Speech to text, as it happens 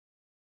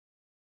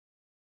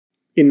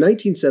In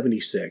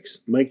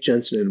 1976, Mike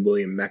Jensen and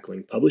William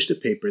Meckling published a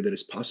paper that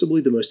is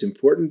possibly the most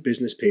important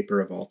business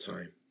paper of all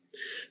time.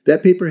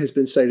 That paper has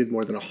been cited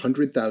more than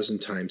 100,000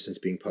 times since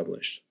being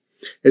published.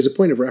 As a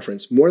point of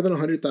reference, more than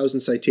 100,000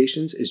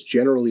 citations is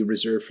generally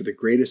reserved for the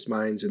greatest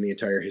minds in the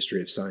entire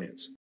history of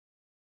science.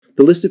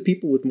 The list of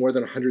people with more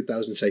than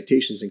 100,000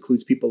 citations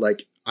includes people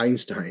like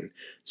Einstein,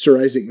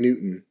 Sir Isaac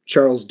Newton,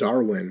 Charles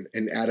Darwin,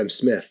 and Adam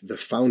Smith, the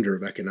founder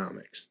of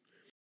economics.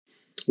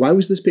 Why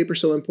was this paper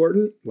so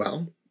important?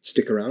 Well,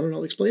 stick around and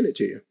I'll explain it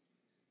to you.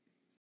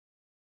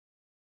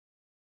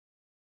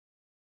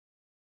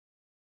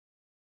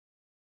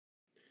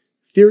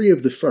 Theory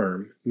of the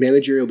firm,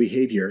 managerial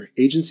behavior,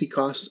 agency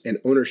costs, and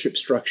ownership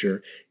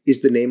structure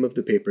is the name of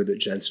the paper that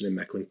Jensen and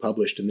Meckling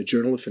published in the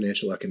Journal of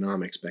Financial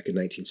Economics back in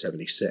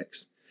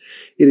 1976.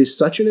 It is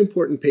such an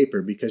important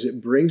paper because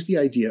it brings the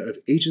idea of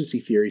agency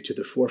theory to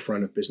the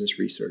forefront of business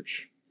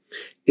research.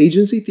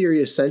 Agency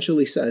theory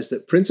essentially says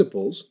that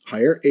principals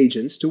hire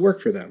agents to work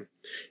for them.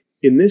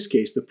 In this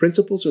case, the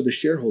principals are the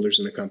shareholders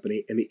in a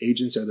company and the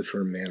agents are the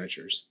firm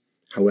managers.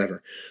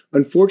 However,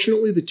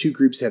 unfortunately, the two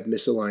groups have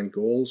misaligned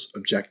goals,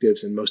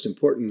 objectives, and most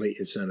importantly,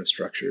 incentive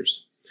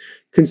structures.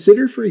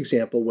 Consider, for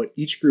example, what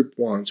each group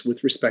wants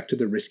with respect to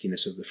the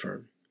riskiness of the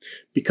firm.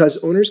 Because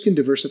owners can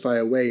diversify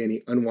away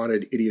any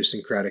unwanted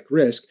idiosyncratic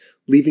risk,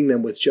 leaving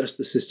them with just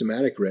the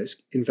systematic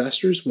risk,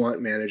 investors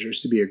want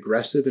managers to be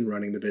aggressive in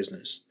running the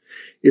business.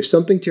 If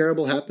something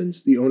terrible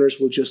happens, the owners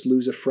will just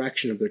lose a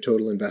fraction of their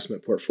total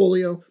investment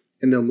portfolio,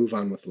 and they'll move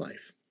on with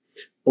life.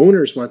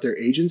 Owners want their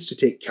agents to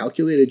take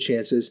calculated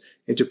chances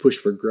and to push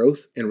for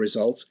growth and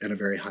results at a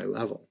very high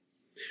level.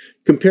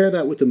 Compare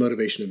that with the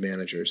motivation of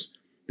managers.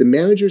 The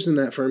managers in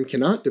that firm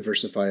cannot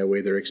diversify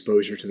away their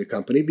exposure to the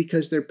company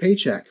because their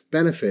paycheck,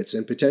 benefits,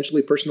 and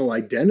potentially personal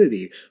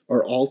identity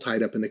are all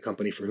tied up in the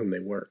company for whom they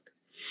work.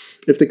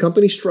 If the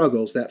company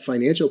struggles, that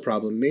financial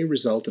problem may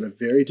result in a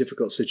very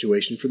difficult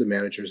situation for the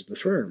managers of the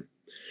firm.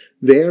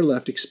 They are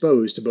left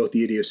exposed to both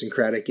the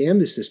idiosyncratic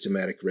and the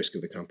systematic risk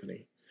of the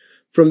company.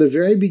 From the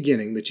very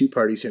beginning, the two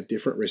parties have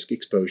different risk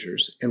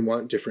exposures and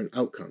want different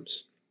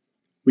outcomes.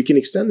 We can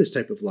extend this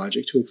type of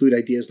logic to include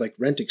ideas like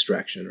rent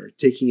extraction or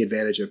taking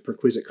advantage of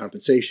perquisite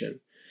compensation.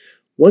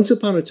 Once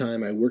upon a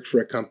time, I worked for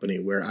a company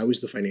where I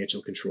was the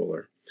financial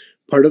controller.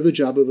 Part of the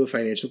job of a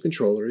financial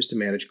controller is to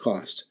manage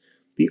cost.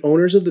 The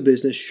owners of the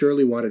business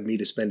surely wanted me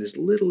to spend as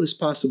little as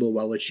possible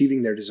while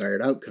achieving their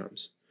desired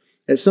outcomes.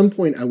 At some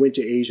point, I went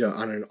to Asia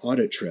on an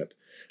audit trip.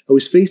 I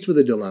was faced with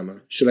a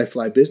dilemma. Should I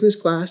fly business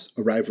class,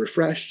 arrive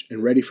refreshed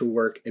and ready for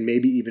work, and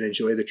maybe even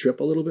enjoy the trip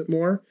a little bit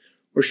more?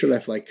 Or should I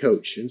fly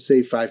coach and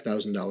save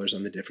 $5,000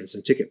 on the difference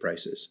in ticket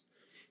prices?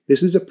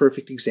 This is a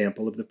perfect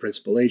example of the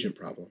principal-agent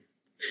problem.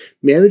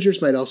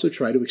 Managers might also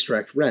try to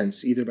extract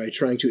rents, either by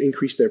trying to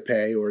increase their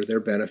pay or their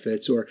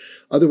benefits, or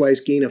otherwise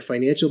gain a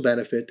financial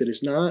benefit that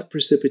is not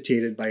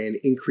precipitated by an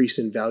increase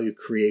in value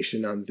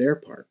creation on their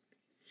part.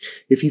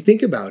 If you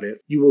think about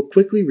it, you will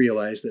quickly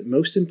realize that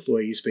most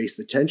employees face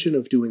the tension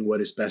of doing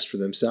what is best for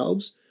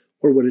themselves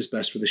or what is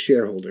best for the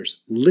shareholders,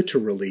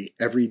 literally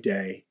every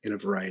day in a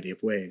variety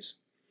of ways.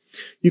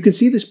 You can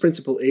see this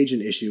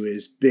principal-agent issue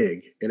is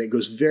big, and it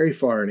goes very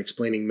far in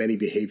explaining many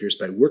behaviors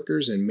by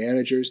workers and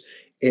managers,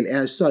 and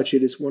as such,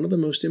 it is one of the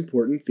most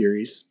important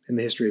theories in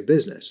the history of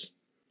business.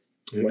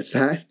 What's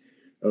that?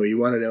 Oh, you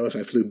want to know if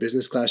I flew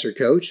business class or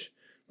coach?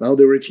 Well,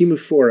 there were a team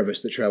of 4 of us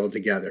that traveled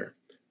together.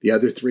 The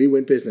other 3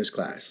 went business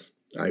class.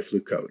 I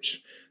flew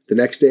coach. The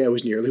next day, I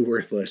was nearly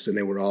worthless, and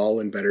they were all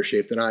in better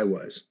shape than I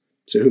was.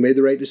 So who made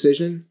the right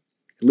decision?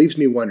 It leaves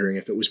me wondering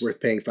if it was worth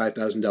paying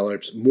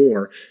 $5,000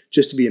 more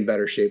just to be in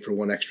better shape for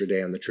one extra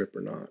day on the trip or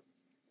not.